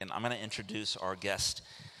I'm going to introduce our guest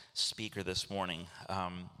speaker this morning.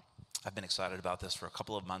 I've been excited about this for a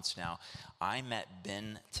couple of months now. I met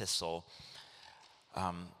Ben Tissell.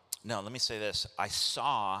 Let me say this. I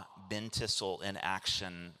saw Ben Tissell in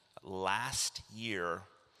action last year,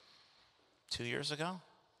 2 years ago?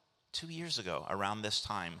 2 years ago, around this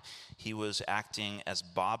time. He was acting as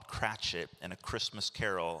Bob Cratchit in A Christmas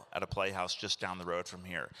Carol at a playhouse just down the road from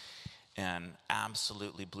here. And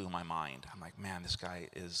absolutely blew my mind. I'm like, man, this guy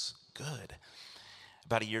is good.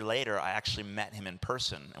 About a year later, I actually met him in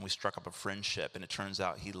person, and we struck up a friendship, and it turns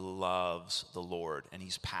out he loves the Lord, and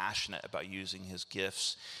he's passionate about using his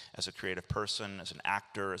gifts as a creative person, as an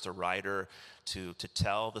actor, as a writer, to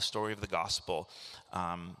tell the story of the gospel,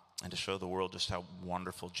 and to show the world just how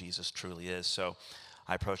wonderful Jesus truly is. So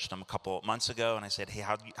I approached him a couple months ago, and I said, hey,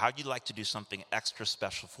 how'd you like to do something extra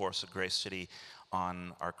special for us at Grace City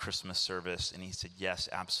on our Christmas service? And he said, yes,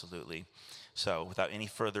 absolutely. So without any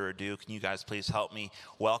further ado, can you guys please help me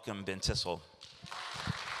welcome Ben Tissell?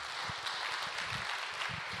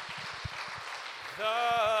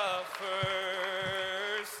 The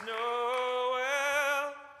first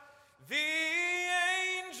Noel, the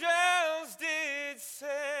angels did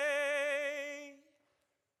say.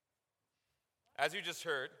 As you just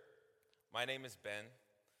heard, my name is Ben,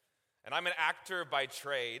 and I'm an actor by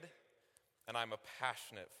trade, and I'm a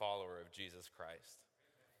passionate follower of Jesus Christ.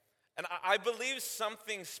 And I believe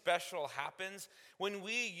something special happens when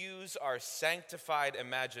we use our sanctified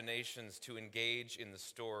imaginations to engage in the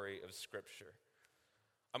story of Scripture.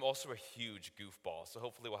 I'm also a huge goofball, so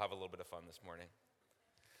hopefully we'll have a little bit of fun this morning.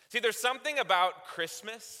 See, there's something about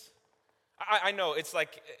Christmas. I know it's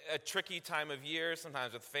like a tricky time of year,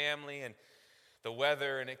 sometimes with family and the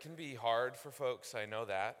weather, and it can be hard for folks, I know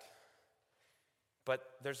that. But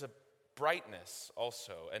there's a brightness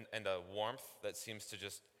also, and a warmth that seems to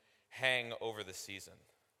just hang over the season.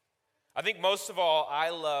 I think most of all, I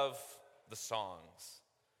love the songs.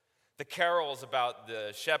 The carols about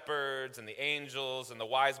the shepherds and the angels and the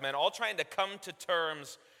wise men, all trying to come to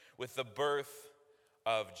terms with the birth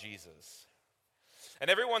of Jesus. And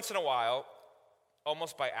every once in a while,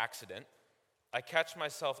 almost by accident, I catch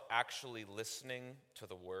myself actually listening to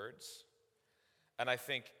the words, and I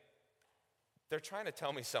think, they're trying to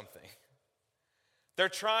tell me something. They're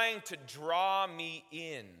trying to draw me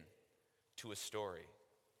in to a story.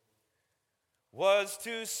 Was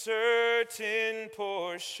to certain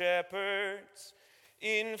poor shepherds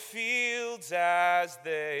in fields as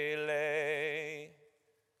they lay.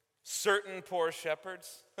 Certain poor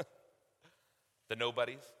shepherds, the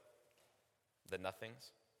nobodies, the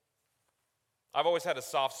nothings. I've always had a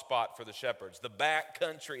soft spot for the shepherds, the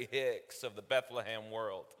backcountry hicks of the Bethlehem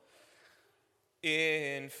world.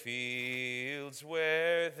 In fields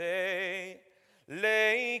where they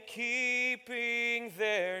lay keeping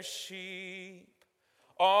their sheep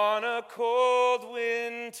on a cold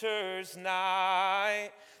winter's night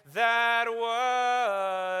that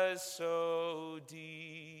was so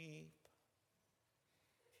deep.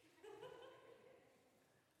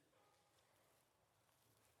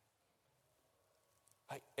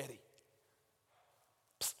 Hey, Eddie.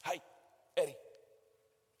 Psst, hey, Eddie.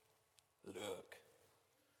 Look.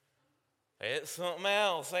 It's something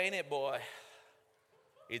else, ain't it, boy?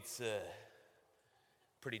 It's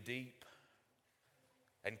pretty deep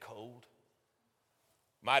and cold.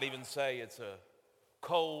 Might even say it's a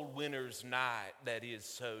cold winter's night that is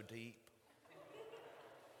so deep.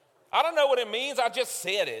 I don't know what it means, I just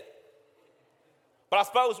said it. But I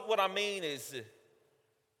suppose what I mean is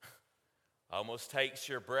almost takes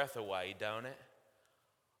your breath away, don't it?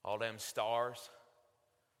 All them stars.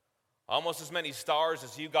 Almost as many stars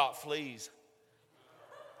as you got fleas.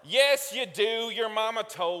 Yes, you do. Your mama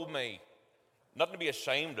told me. Nothing to be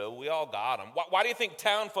ashamed of. We all got them. Why do you think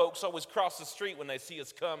town folks always cross the street when they see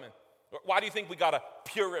us coming? Why do you think we got to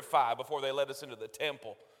purify before they let us into the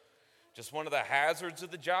temple? Just one of the hazards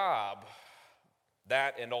of the job.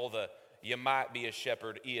 That and all the you might be a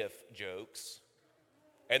shepherd if jokes.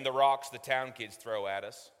 And the rocks the town kids throw at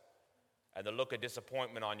us. And the look of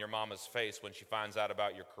disappointment on your mama's face when she finds out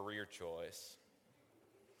about your career choice.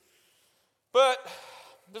 But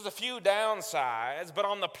there's a few downsides, but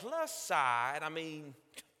on the plus side, I mean,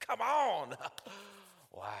 come on.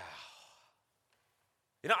 Wow.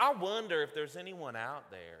 You know, I wonder if there's anyone out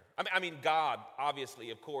there. I mean, God,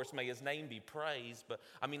 obviously, of course, may his name be praised, but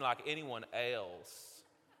I mean like anyone else.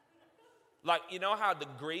 Like, you know how the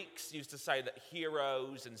Greeks used to say that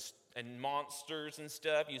heroes and monsters and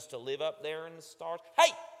stuff used to live up there in the stars?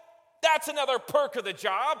 Hey, that's another perk of the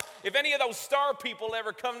job. If any of those star people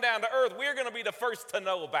ever come down to earth, we're going to be the first to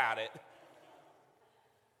know about it.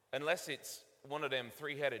 Unless it's one of them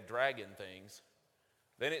three-headed dragon things,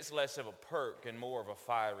 then it's less of a perk and more of a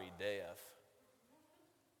fiery death.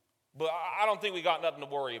 But I don't think we got nothing to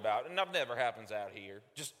worry about. And nothing ever happens out here.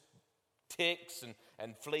 Just ticks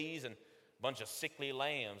and fleas and a bunch of sickly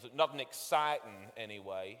lambs. Nothing exciting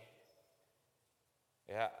anyway.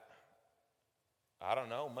 Yeah, I don't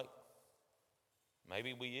know.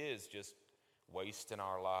 Maybe we is just wasting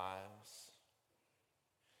our lives.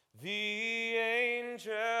 The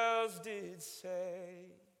angels did say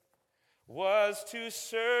was to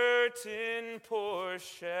certain poor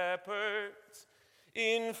shepherds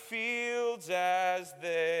in fields as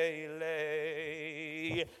they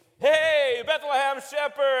lay. Hey, Bethlehem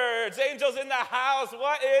shepherds, angels in the house,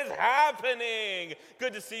 what is happening?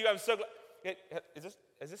 Good to see you. I'm so glad.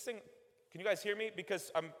 Is this thing? Can you guys hear me?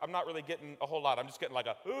 Because I'm not really getting a whole lot. I'm just getting like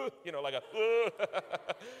a, like a.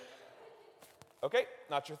 Okay,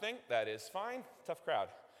 not your thing. That is fine. Tough crowd.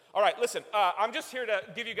 All right, listen. I'm just here to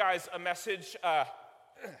give you guys a message.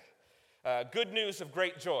 Good news of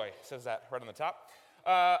great joy. It says that right on the top.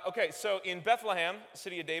 Okay, so in Bethlehem,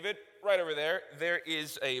 city of David, right over there, there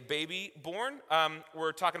is a baby born.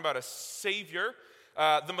 We're talking about a Savior,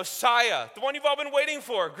 the Messiah, the one you've all been waiting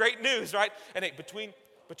for. Great news, right? And hey,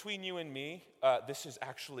 between you and me, this is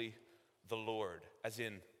actually the Lord, as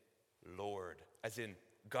in Lord, as in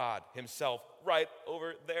God himself, right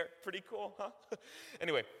over there. Pretty cool, huh?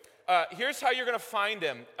 Anyway, here's how you're going to find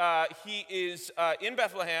him. He is in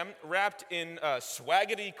Bethlehem, wrapped in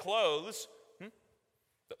swaggety clothes,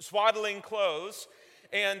 swaddling clothes,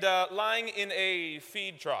 and lying in a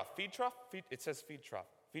feed trough. Feed trough? It says feed trough.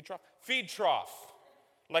 Feed trough? Feed trough.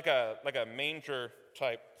 Like a manger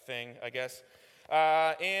type thing, I guess.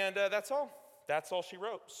 And that's all. That's all she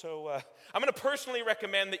wrote. So I'm going to personally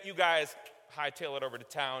recommend that you guys hightail it over to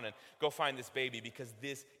town and go find this baby, because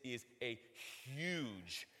this is a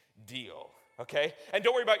huge deal, okay? And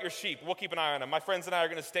don't worry about your sheep. We'll keep an eye on them. My friends and I are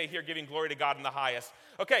going to stay here giving glory to God in the highest.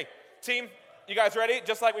 Okay, team, you guys ready?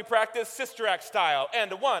 Just like we practiced, Sister Act style.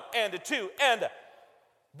 And a 1, and a 2, and a.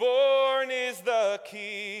 Born is the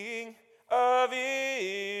King of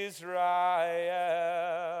Israel.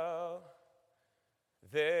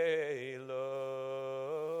 They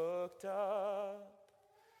looked up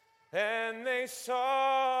and they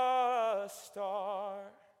saw a star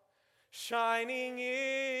shining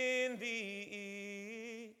in the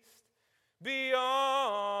east,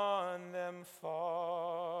 beyond them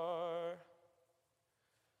far.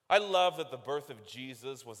 I love that the birth of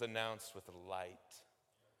Jesus was announced with light.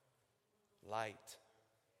 Light.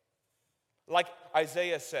 Like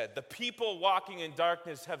Isaiah said, the people walking in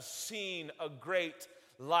darkness have seen a great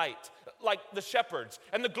light, like the shepherds,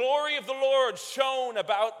 and the glory of the Lord shone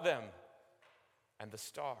about them. And the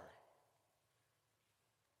star,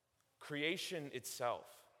 creation itself,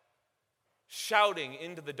 shouting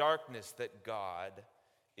into the darkness that God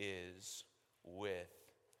is with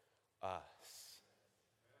us.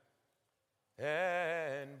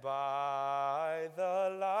 And by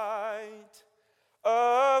the light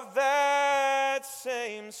of that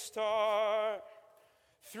same star,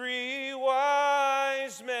 3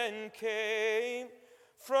 wise men came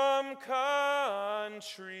from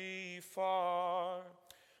country far.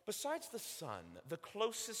 Besides the sun, the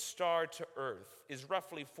closest star to Earth is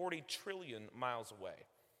roughly 40 trillion miles away.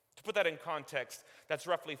 To put that in context, that's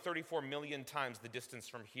roughly 34 million times the distance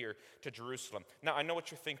from here to Jerusalem. Now, I know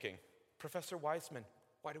what you're thinking. Professor Wiseman,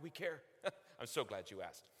 why do we care? I'm so glad you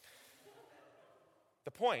asked.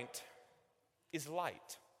 The point is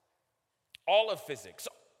light. All of physics,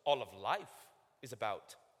 all of life is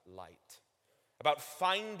about light, about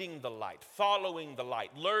finding the light, following the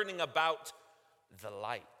light, learning about the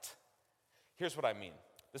light. Here's what I mean.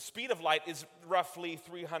 The speed of light is roughly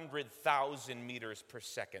 300,000 meters per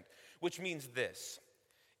second, which means this.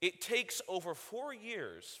 It takes over 4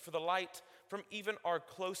 years for the light from even our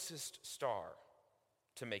closest star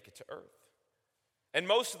to make it to Earth. And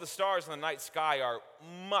most of the stars in the night sky are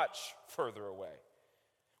much further away,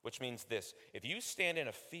 which means this. If you stand in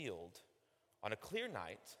a field on a clear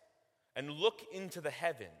night and look into the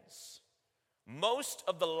heavens, most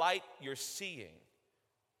of the light you're seeing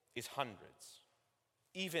is hundreds,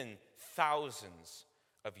 even thousands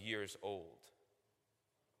of years old.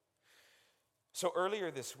 So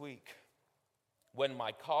earlier this week, when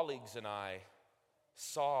my colleagues and I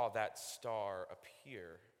saw that star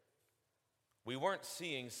appear, we weren't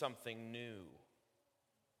seeing something new.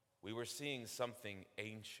 We were seeing something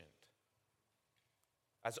ancient.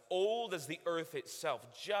 As old as the earth itself,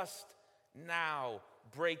 just now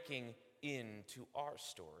breaking into our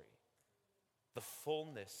story. The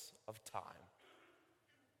fullness of time.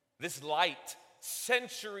 This light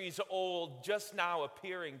centuries old, just now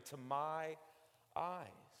appearing to my eyes.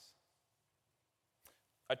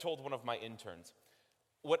 I told one of my interns,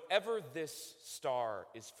 whatever this star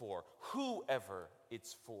is for, whoever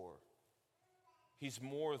it's for, he's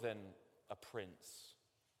more than a prince.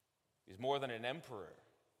 He's more than an emperor.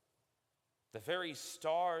 The very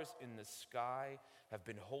stars in the sky have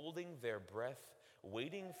been holding their breath,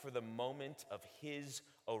 waiting for the moment of his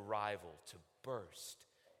arrival to burst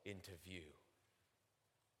into view.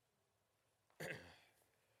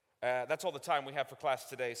 That's all the time we have for class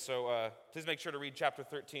today, so please make sure to read chapter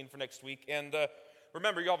 13 for next week. And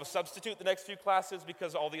remember, you'll have a substitute the next few classes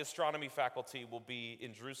because all the astronomy faculty will be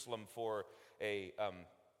in Jerusalem for a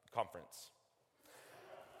conference.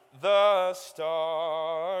 The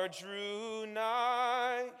star drew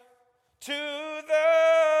nigh to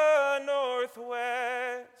the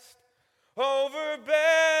northwest, over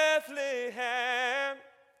Bethlehem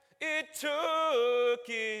it took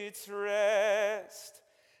its rest,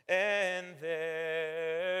 and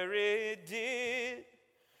there it did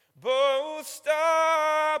both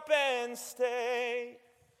stop and stay,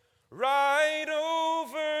 right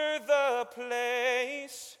over the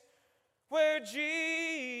place where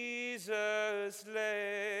Jesus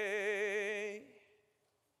lay.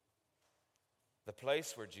 The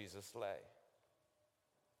place where Jesus lay.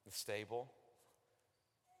 The stable.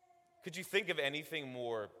 Could you think of anything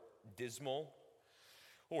more dismal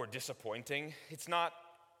or disappointing? It's not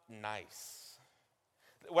nice.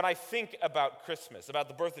 When I think about Christmas, about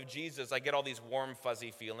the birth of Jesus, I get all these warm,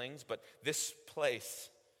 fuzzy feelings, but this place,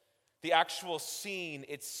 the actual scene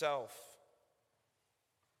itself,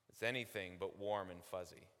 it's anything but warm and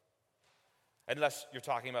fuzzy. Unless you're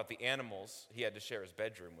talking about the animals he had to share his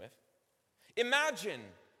bedroom with. Imagine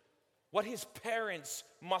what his parents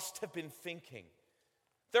must have been thinking.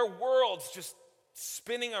 Their worlds just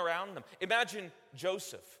spinning around them. Imagine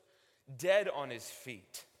Joseph, dead on his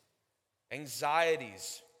feet,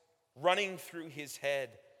 anxieties running through his head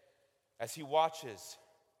as he watches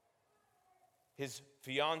his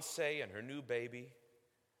fiancée and her new baby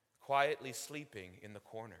quietly sleeping in the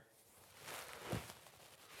corner.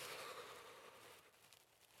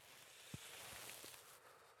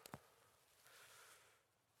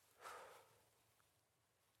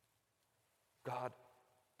 God,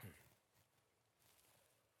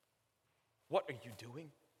 what are you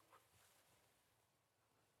doing?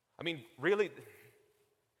 I mean, really,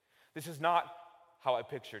 this is not how I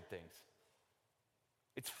pictured things.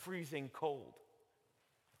 It's freezing cold.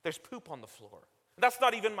 There's poop on the floor. That's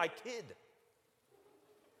not even my kid.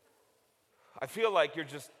 I feel like you're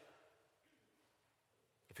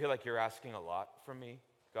asking a lot from me,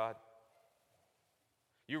 God.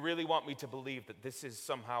 You really want me to believe that this is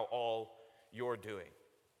somehow all you're doing?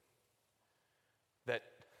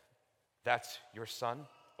 That's your son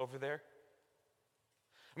over there?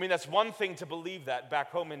 I mean, that's one thing to believe that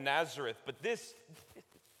back home in Nazareth, but it's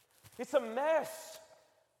a mess.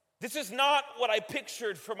 This is not what I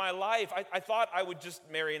pictured for my life. I thought I would just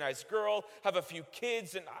marry a nice girl, have a few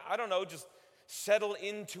kids, and I don't know, just settle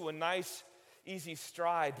into a nice, easy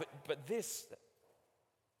stride. But this.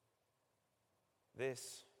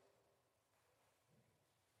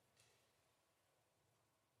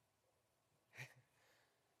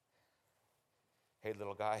 Hey,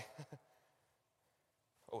 little guy.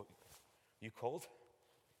 Oh, you cold?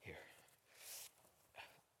 Here.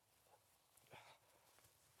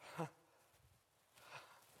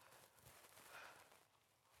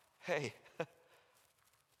 Hey.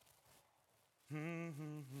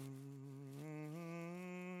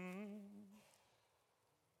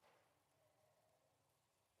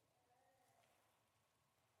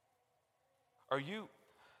 Are you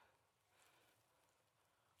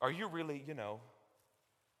really,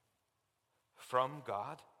 from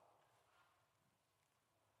God?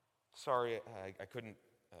 Sorry, I couldn't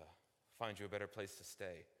find you a better place to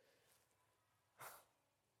stay.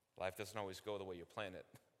 Life doesn't always go the way you plan it.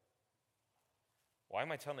 Why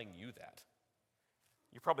am I telling you that?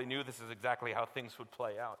 You probably knew this is exactly how things would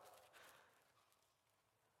play out.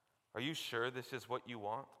 Are you sure this is what you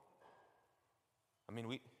want? I mean,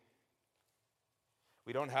 we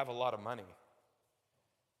don't have a lot of money.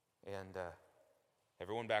 And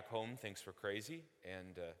everyone back home thinks we're crazy.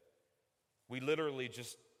 And we literally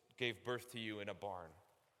just gave birth to you in a barn.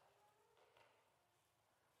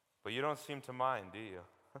 But you don't seem to mind, do you?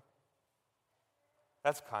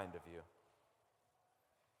 That's kind of you.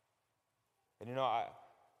 And I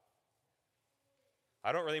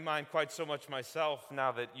don't really mind quite so much myself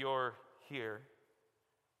now that you're here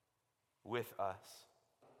with us.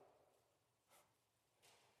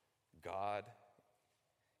 God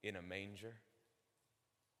in a manger.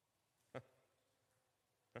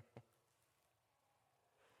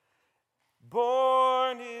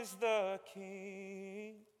 the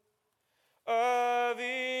King of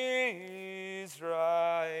Israel.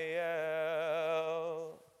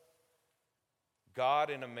 God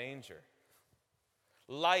in a manger,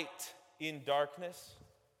 light in darkness,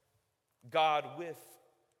 God with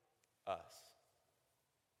us.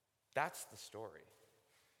 That's the story.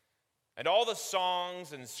 And all the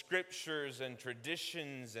songs and scriptures and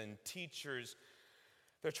traditions and teachers,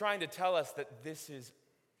 they're trying to tell us that this is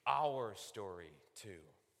our story too.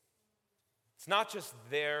 It's not just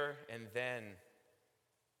there and then,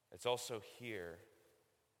 it's also here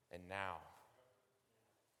and now.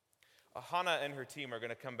 Hannah and her team are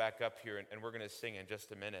going to come back up here and we're going to sing in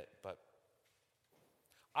just a minute, but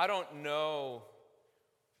I don't know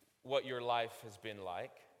what your life has been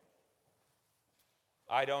like.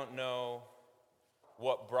 I don't know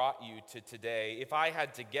what brought you to today. If I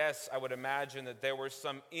had to guess, I would imagine that there were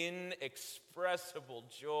some inexpressible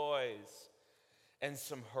joys and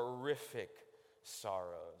some horrific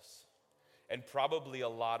sorrows, and probably a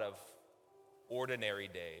lot of ordinary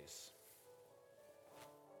days.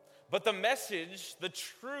 But the message, the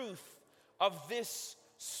truth of this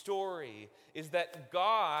story is that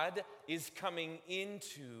God is coming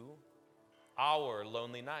into our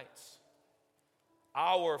lonely nights,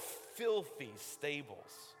 our filthy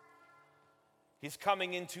stables. He's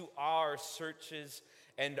coming into our searches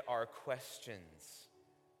and our questions.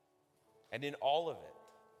 And in all of it,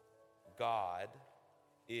 God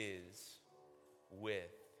is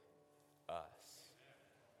with us.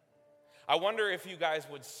 I wonder if you guys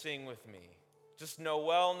would sing with me. Just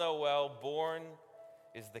Noel, Noel, born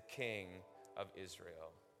is the King of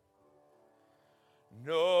Israel.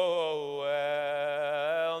 Noel,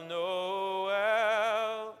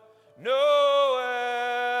 Noel,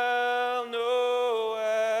 Noel, Noel,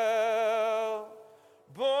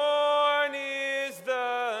 born is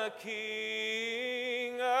the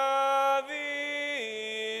King of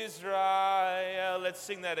Israel. Let's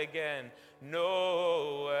sing that again.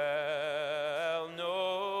 Noel,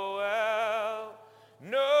 Noel,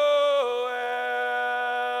 Noel,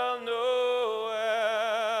 Noel,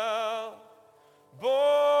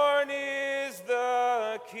 born is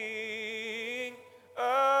the King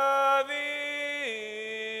of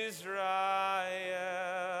Israel.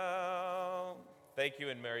 Thank you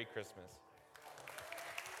and Merry Christmas.